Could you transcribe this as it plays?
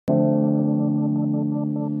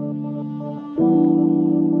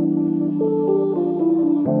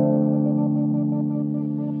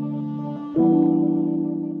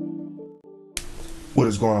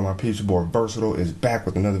What is going on, my peeps? Your boy Versatile is back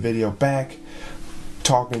with another video, back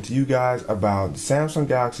talking to you guys about Samsung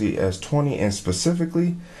Galaxy S20 and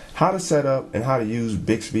specifically how to set up and how to use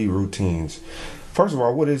Bixby Routines. First of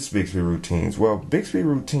all, what is Bixby Routines? Well, Bixby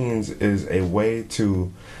Routines is a way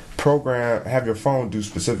to have your phone do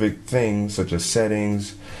specific things such as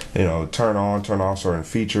settings, turn on, turn off certain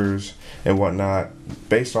features and whatnot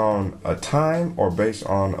based on a time or based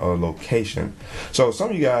on a location. So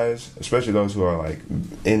some of you guys, especially those who are like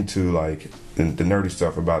into like the nerdy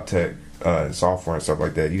stuff about tech and software and stuff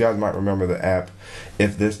like that, you guys might remember the app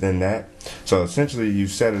If This Then That. So essentially you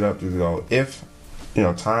set it up to go if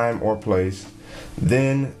time or place,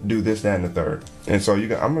 then do this, that, and the third. And so I'm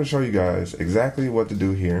going to show you guys exactly what to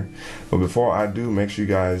do here. But before I do, make sure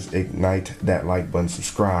you guys ignite that like button,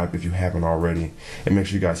 subscribe if you haven't already, and make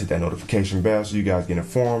sure you guys hit that notification bell so you guys get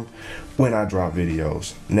informed when I drop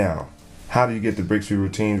videos. Now, how do you get the Bixby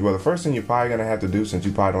Routines? Well, the first thing you're probably going to have to do, since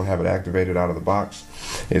you probably don't have it activated out of the box,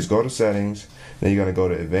 is go to Settings, then you're going to go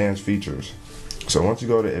to Advanced Features. So once you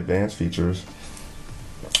go to Advanced Features,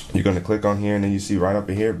 you're going to click on here and then you see right up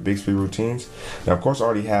in here Bixby Routines. Now of course I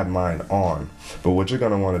already have mine on, but what you're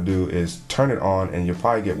going to want to do is turn it on, and you'll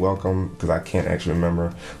probably get welcome, because I can't actually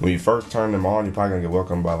remember, when you first turn them on you're probably going to get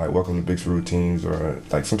welcomed by like welcome to Bixby Routines or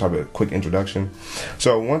like some type of quick introduction.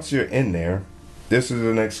 So once you're in there, this is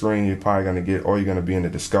the next screen you're probably going to get, or you're going to be in the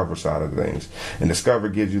Discover side of things. And Discover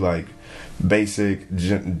gives you like basic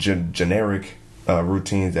generic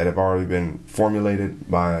routines that have already been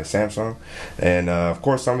formulated by Samsung, and of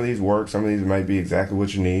course some of these work, some of these might be exactly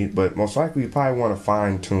what you need, but most likely you probably want to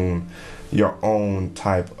fine-tune your own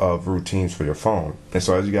type of routines for your phone. And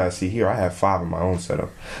so as you guys see here, I have 5 of my own setup.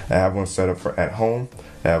 I have one set up for at home,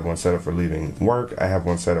 I have one set up for leaving work, I have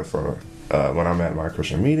one set up for when I'm at my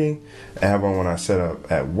Christian meeting, I have one when I set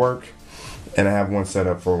up at work, and I have one set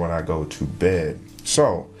up for when I go to bed.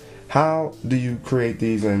 So how do you create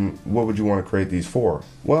these, and what would you want to create these for?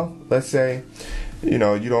 Well, let's say you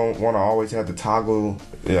don't want to always have to toggle,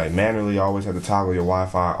 like manually always have to toggle your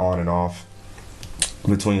Wi-Fi on and off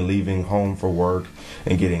between leaving home for work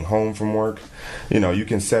and getting home from work. You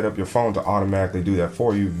can set up your phone to automatically do that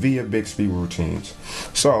for you via Bixby Routines.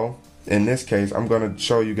 So in this case, I'm going to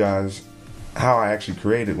show you guys how I actually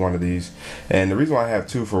created one of these. And the reason why I have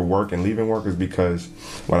 2 for work and leaving work is because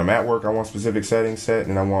when I'm at work I want specific settings set,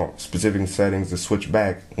 and I want specific settings to switch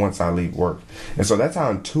back once I leave work. And so that's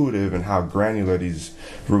how intuitive and how granular these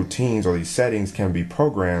routines or these settings can be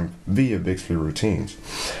programmed via Bixby Routines.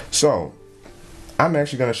 So I'm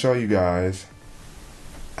actually going to show you guys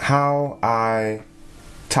how I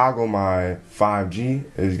toggle my 5G.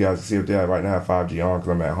 As you guys can see up there, right now I have 5G on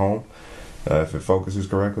because I'm at home. If it focuses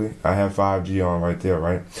correctly, I have 5G on right there,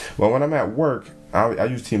 right? Well, when I'm at work, I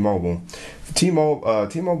use T-Mobile.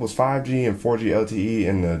 T-Mobile's 5G and 4G LTE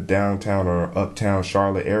in the downtown or uptown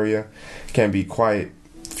Charlotte area can be quite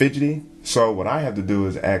fidgety. So what I have to do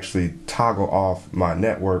is actually toggle off my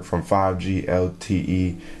network from 5G,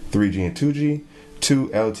 LTE, 3G, and 2G to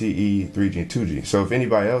LTE, 3G, and 2G. So if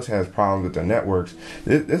anybody else has problems with their networks,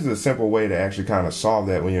 this is a simple way to actually kind of solve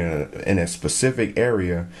that when you're in a specific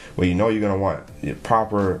area where you're going to want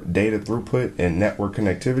proper data throughput and network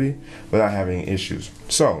connectivity without having issues.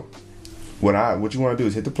 So what you want to do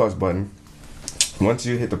is hit the plus button. Once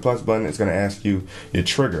you hit the plus button, it's going to ask you your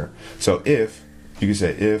trigger. So if, you can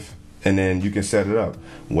say if, and then you can set it up.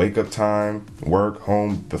 Wake up time, work,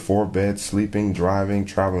 home, before bed, sleeping, driving,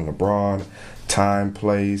 traveling abroad, time,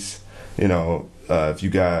 place, if you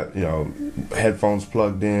got, headphones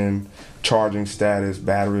plugged in, charging status,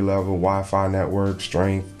 battery level, Wi-Fi network,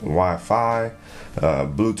 strength, Wi-Fi,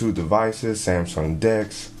 Bluetooth devices, Samsung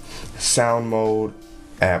DeX, sound mode,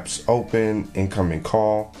 apps open, incoming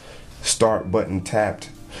call, start button tapped.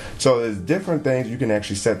 So there's different things you can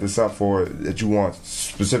actually set this up for that you want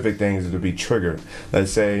specific things to be triggered.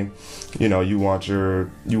 Let's say, you want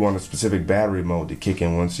a specific battery mode to kick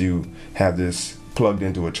in once you have this plugged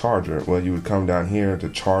into a charger. Well, you would come down here to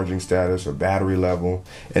charging status or battery level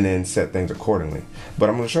and then set things accordingly. But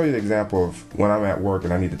I'm going to show you the example of when I'm at work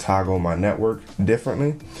and I need to toggle my network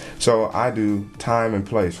differently. So I do time and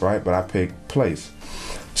place, right? But I pick place.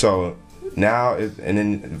 So now, and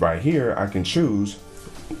then right here, I can choose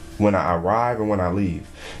when I arrive and when I leave,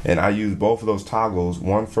 and I use both of those toggles,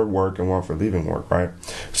 one for work and one for leaving work, right?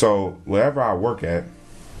 So wherever I work at,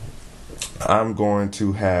 I'm going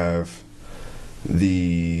to have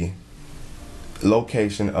the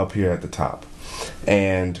location up here at the top,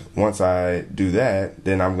 and once I do that,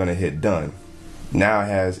 then I'm going to hit done. Now it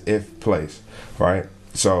has if place, right?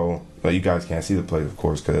 So you guys can't see the place, of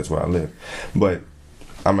course, because that's where I live, but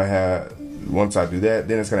I'm gonna have, once I do that,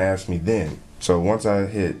 then it's gonna ask me then. So once I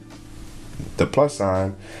hit the plus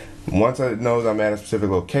sign, once it knows I'm at a specific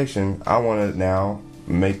location, I want to now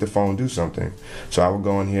make the phone do something. So I will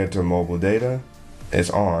go in here to mobile data, it's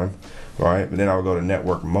on, right? But then I will go to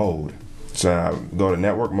network mode. So I go to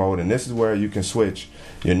network mode, and this is where you can switch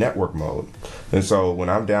your network mode. And so when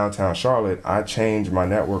I'm downtown Charlotte, I change my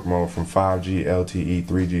network mode from 5G, LTE,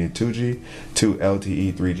 3G, and 2G to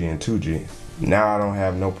LTE, 3G, and 2G. Now I don't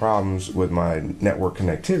have no problems with my network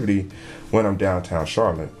connectivity when I'm downtown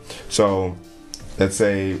Charlotte. So let's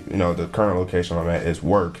say, the current location I'm at is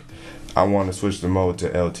work. I want to switch the mode to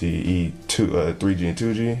LTE 3G and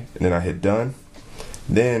 2G, and then I hit done.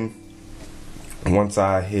 Then once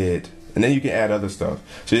I hit, and then you can add other stuff.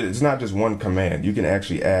 So it's not just one command. You can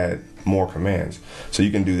actually add more commands. So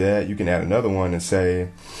you can do that. You can add another one and say,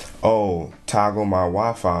 oh, toggle my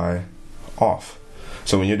Wi-Fi off.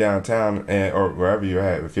 So when you're downtown or wherever you're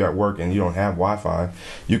at, if you're at work and you don't have Wi-Fi,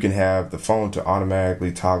 you can have the phone to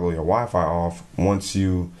automatically toggle your Wi-Fi off once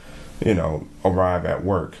you arrive at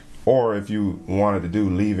work. Or if you wanted to do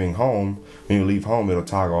leaving home, when you leave home, it'll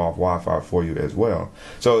toggle off Wi-Fi for you as well.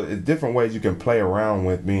 So it's different ways you can play around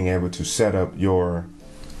with being able to set up your,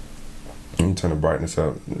 let me turn the brightness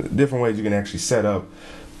up, different ways you can actually set up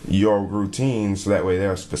your routines so that way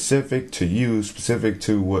they're specific to you, specific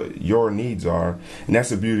to what your needs are. And that's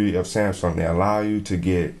the beauty of Samsung. They allow you to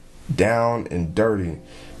get down and dirty,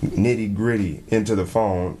 nitty gritty into the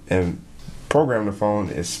phone and program the phone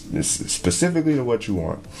is specifically to what you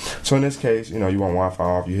want. So in this case, you want Wi-Fi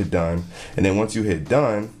off, you hit done, and then once you hit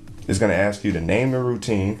done, it's going to ask you to name the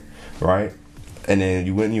routine, right? And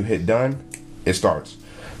then when you hit done, it starts.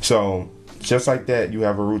 So just like that, you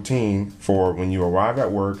have a routine for when you arrive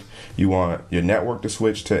at work. You want your network to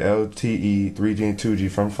switch to LTE, 3G, and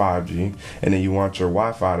 2G from 5G, and then you want your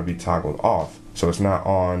Wi-Fi to be toggled off. So it's not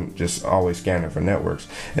on, just always scanning for networks.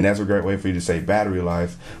 And that's a great way for you to save battery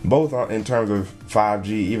life, both in terms of 5G,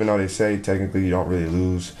 even though they say technically you don't really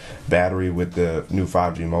lose battery with the new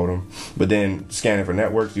 5G modem. But then scanning for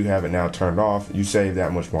networks, you have it now turned off, you save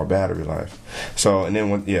that much more battery life. So, and then,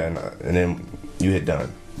 and then you hit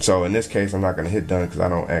done. So in this case, I'm not going to hit done because I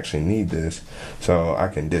don't actually need this. So I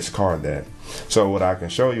can discard that. So what I can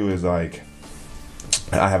show you is like,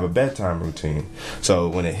 I have a bedtime routine. So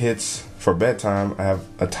when it hits for bedtime, I have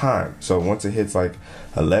a time. So once it hits like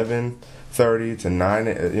 11:30 to 9,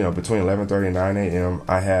 between 11:30 and 9 a.m.,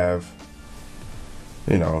 I have,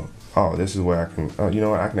 oh, this is where I can,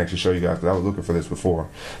 I can actually show you guys because I was looking for this before.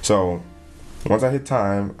 So once I hit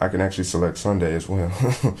time, I can actually select Sunday as well.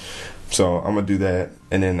 So I'm going to do that,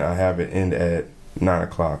 and then I have it end at 9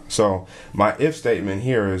 o'clock. So my if statement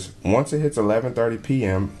here is once it hits 11:30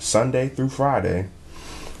 p.m., Sunday through Friday,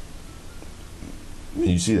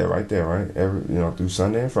 you see that right there, right? Through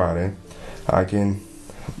Sunday and Friday, I can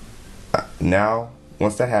now,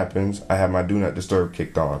 once that happens, I have my do not disturb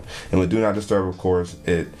kicked on. And with do not disturb, of course,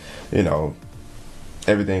 it,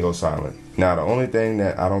 everything goes silent. Now, the only thing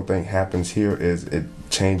that I don't think happens here is it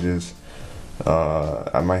changes.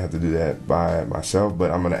 I might have to do that by myself, but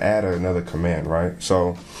I'm going to add another command, right?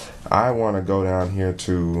 So I want to go down here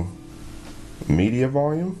to media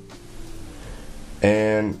volume,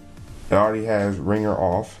 and it already has ringer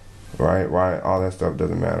off, right? All that stuff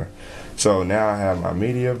doesn't matter. So now I have my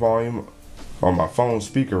media volume, or my phone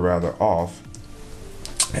speaker rather, off,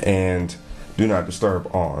 and do not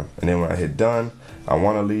disturb on. And then when I hit done, I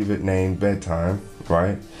want to leave it named bedtime,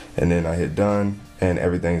 right? And then I hit done, and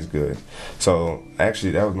everything's good. So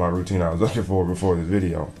actually, that was my routine I was looking for before this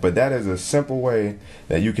video. But that is a simple way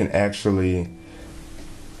that you can actually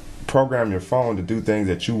program your phone to do things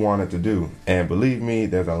that you want it to do. And believe me,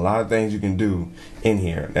 there's a lot of things you can do in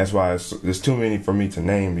here. That's why there's too many for me to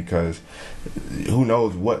name, because who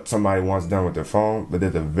knows what somebody wants done with their phone, but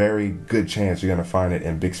there's a very good chance you're going to find it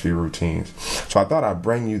in Bixby Routines. So I thought I'd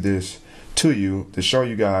bring you this to you to show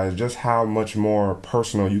you guys just how much more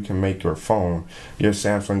personal you can make your phone, your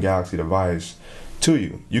Samsung Galaxy device, to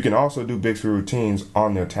you. You can also do Bixby Routines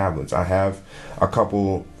on their tablets. I have a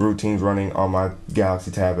couple routines running on my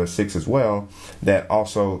Galaxy Tab S6 as well that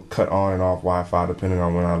also cut on and off Wi-Fi depending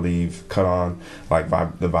on when I leave, cut on like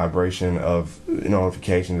the vibration of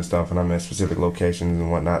notifications and stuff, and I'm at specific locations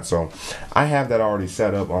and whatnot. So I have that already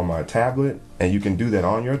set up on my tablet, and you can do that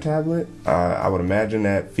on your tablet. I would imagine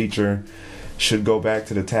that feature should go back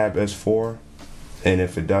to the Tab S4, and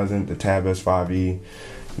if it doesn't, the Tab S5e,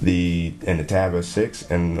 the Tab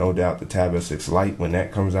S6, and no doubt the Tab S6 Lite when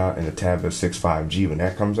that comes out, and the Tab S6 5G when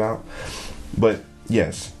that comes out. But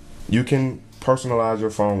yes, you can personalize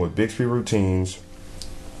your phone with Bixby Routines,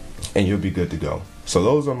 and you'll be good to go. So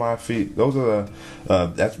those are my feet. Those are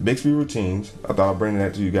the that's Bixby Routines. I thought I'd bring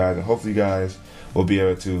that to you guys, and hopefully you guys will be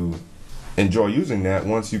able to enjoy using that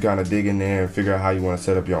once you kind of dig in there and figure out how you want to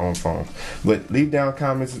set up your own phone. But leave down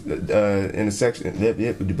comments in the section.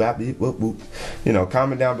 You know,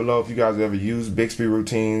 comment down below if you guys have ever used Bixby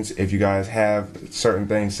Routines. If you guys have certain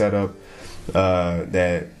things set up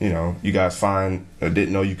that you guys find or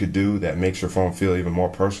didn't know you could do that makes your phone feel even more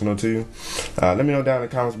personal to you. Let me know down in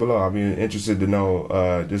the comments below. I'll be interested to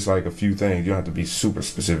know just like a few things. You don't have to be super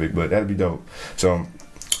specific, but that'd be dope. So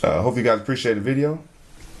hope you guys appreciate the video.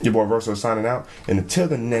 Your boy Verso signing out, and until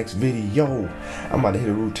the next video, I'm about to hit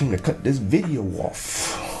a routine to cut this video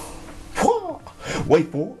off.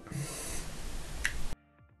 Wait for it.